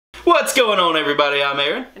What's going on, everybody? I'm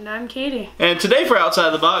Aaron. And I'm Katie. And today for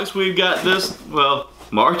Outside the Box, we've got this, well,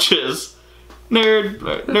 March's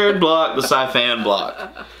nerd block, the Sci-Fan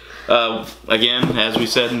block. Again, as we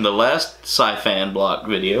said in the last Sci-Fan block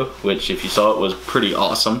video, which if you saw it was pretty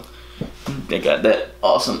awesome. They got that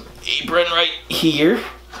awesome apron right here,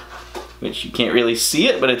 which you can't really see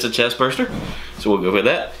it, but it's a chest burster. So we'll go with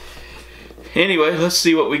that. Anyway, let's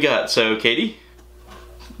see what we got. So, Katie,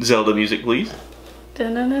 Zelda music, please. So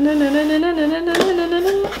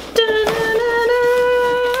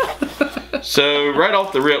right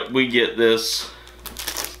off the rip we get this.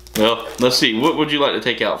 Well, let's see, what would you like to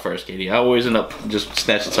take out first, Katie? I always end up just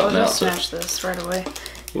snatching something out. I'll snatch this right away.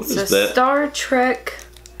 What it's is that? Star Trek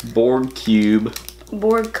board cube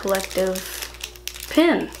board collective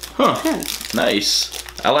pin. Huh. Pin. Nice.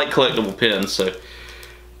 I like collectible pins, so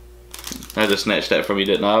I just snatched that from you,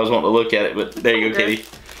 didn't I? I was wanting to look at it, but there you go, Katie.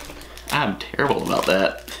 I'm terrible about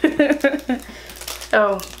that.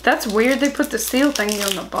 Oh, that's weird. They put the seal thingy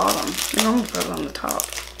on the bottom. They normally put it on the top.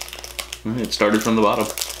 It started from the bottom.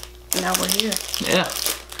 And now we're here. Yeah.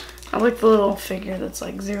 I like the little figure that's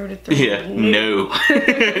like 0 to 3. Yeah, no.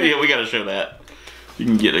 Yeah, we gotta show that. You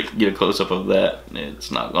can get a close-up of that.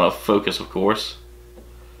 It's not gonna focus, of course.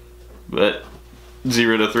 But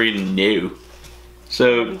 0 to 3, no.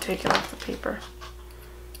 So, let me take it off the paper.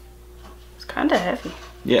 It's kind of heavy.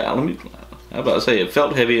 Yeah, I was about to say it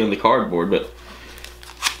felt heavy on the cardboard, but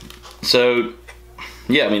so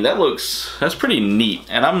yeah, I mean that's pretty neat,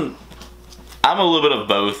 and I'm a little bit of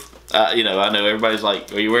both. You know, I know everybody's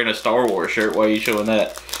like, "Are you wearing a Star Wars shirt? Why are you showing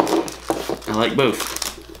that?" I like both.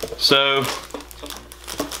 So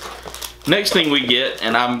next thing we get,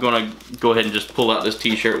 and I'm gonna go ahead and just pull out this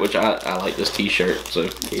T-shirt, which I like this T-shirt. So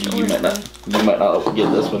Katie, you might not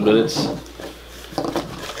get this one, but it's.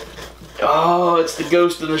 Oh, it's the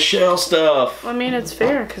Ghost in the Shell stuff. Well, I mean, it's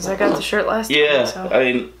fair because I got the shirt last time. Yeah, So. I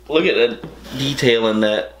mean, look at the detail in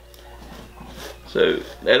that. So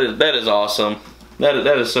that is awesome. That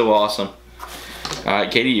is so awesome. All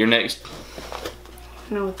right, Katie, you're next.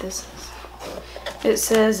 I know what this is. It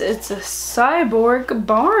says it's a cyborg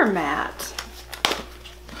bar mat.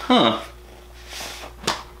 Huh.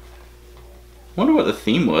 Wonder what the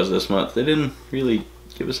theme was this month. They didn't really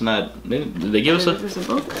give us an idea. Did they give us a? There's a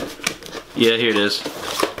book. Yeah, here it is.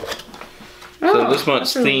 Oh, so this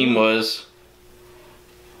month's theme was,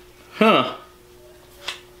 Yep,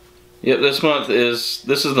 this month this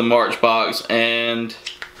is the March box, and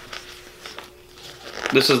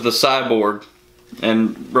this is the cyborg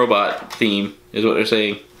and robot theme, is what they're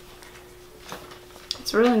saying.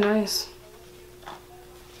 It's really nice.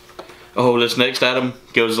 Oh, this next item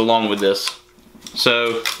goes along with this.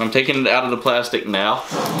 So I'm taking it out of the plastic now,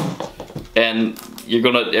 and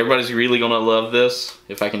everybody's really gonna love this.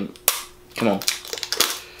 If I can, come on.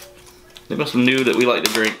 They must have knew that we like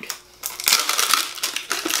to drink.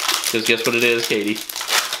 Because guess what it is, Katie?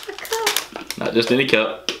 A cup. Not just any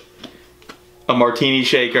cup. A martini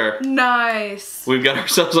shaker. Nice. We've got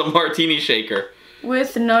ourselves a martini shaker.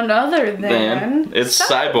 With none other than it's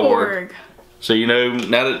Cyborg. So you know,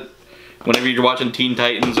 now that whenever you're watching Teen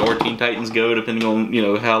Titans or Teen Titans Go, depending on, you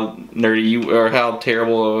know, how nerdy you or how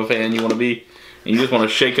terrible of a fan you want to be, and you just want to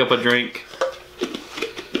shake up a drink.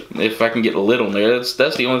 If I can get the lid on there, that's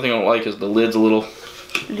the only thing I don't like, is the lid's a little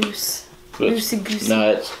loose. Loosey goosey. No,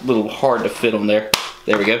 it's a little hard to fit on there.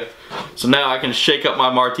 There we go. So now I can shake up my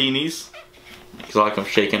martinis, because I like them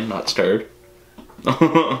shaken, not stirred.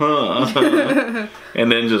 And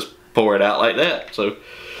then just pour it out like that. So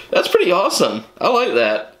that's pretty awesome. I like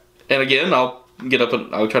that. And again, I'll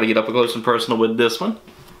try to get up close and personal with this one.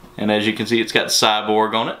 And as you can see, it's got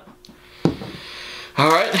Cyborg on it.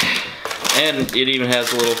 Alright. And it even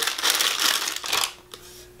has a little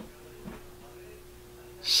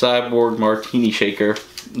Cyborg martini shaker,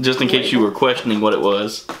 just in case you were questioning what it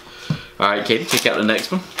was. Alright, Katie, take out the next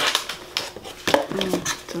one.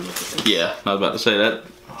 Yeah, I was about to say that.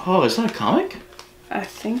 Oh, is that a comic? I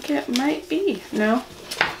think it might be. No.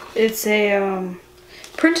 It's a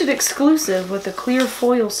printed exclusive with a clear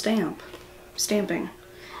foil stamping.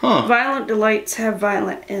 Huh. Violent delights have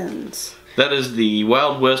violent ends. That is the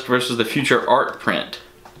Wild West versus the Future art print.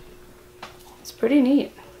 It's pretty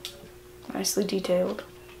neat. Nicely detailed.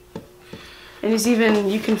 And he's even,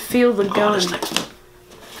 you can feel the gun.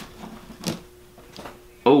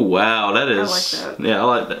 Oh wow, that is. I like that. Yeah, I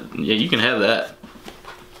like that. Yeah, you can have that.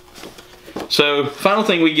 So, final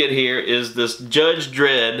thing we get here is this Judge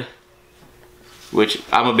Dredd, which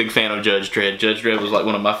I'm a big fan of Judge Dredd. Judge Dredd was like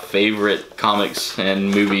one of my favorite comics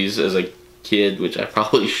and movies as a kid, which I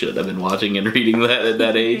probably should have been watching and reading that at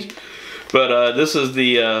that age. But this is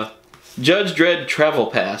the Judge Dredd Travel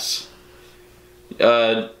Pass.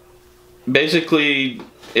 Basically,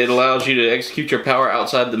 it allows you to execute your power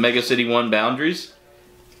outside the Mega City 1 boundaries.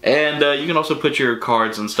 And you can also put your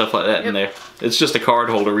cards and stuff like that in there. It's just a card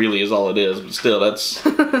holder, really, is all it is. But still, that's...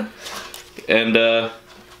 and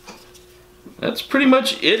that's pretty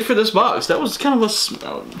much it for this box. That was kind of a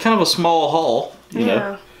small haul, you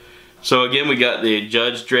know. So again, we got the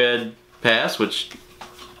Judge Dredd Pass, which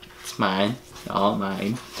it's mine, all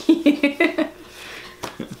mine.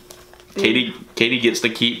 Katie gets to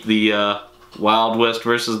keep the Wild West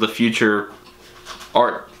versus the Future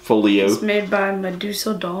art folio. It's made by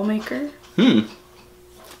Medusa Dollmaker.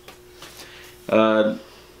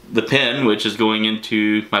 The pen, which is going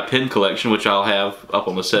into my pen collection, which I'll have up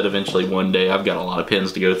on the set eventually one day. I've got a lot of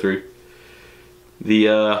pens to go through.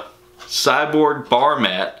 The Cyborg bar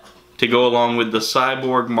mat to go along with the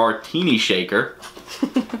Cyborg martini shaker.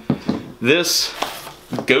 This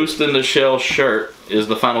Ghost in the Shell shirt is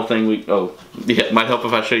the final thing we... Oh, yeah, it might help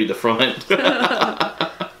if I show you the front.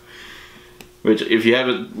 Which, if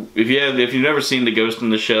you've never seen the Ghost in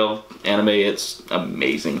the Shell anime, it's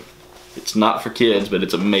amazing. It's not for kids, but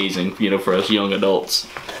it's amazing, you know, for us young adults.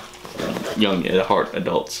 Young at heart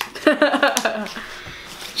adults.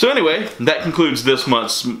 So anyway, that concludes this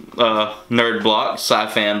month's Nerd Block,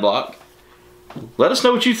 Sci-Fan Block. Let us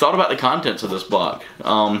know what you thought about the contents of this block.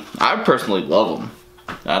 I personally love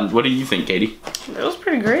them. What do you think, Katie? It was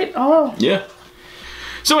pretty great. Oh. Yeah.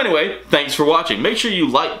 So anyway, thanks for watching. Make sure you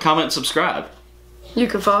like, comment, subscribe. You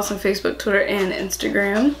can follow us on Facebook, Twitter, and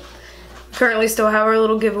Instagram. Currently still have our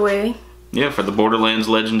little giveaway. Yeah, for the Borderlands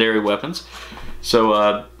legendary weapons.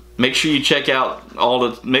 So make sure you check out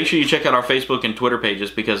our Facebook and Twitter pages,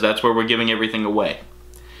 because that's where we're giving everything away.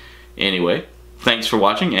 Anyway, thanks for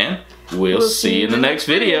watching, and we'll see you in the next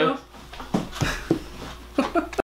video.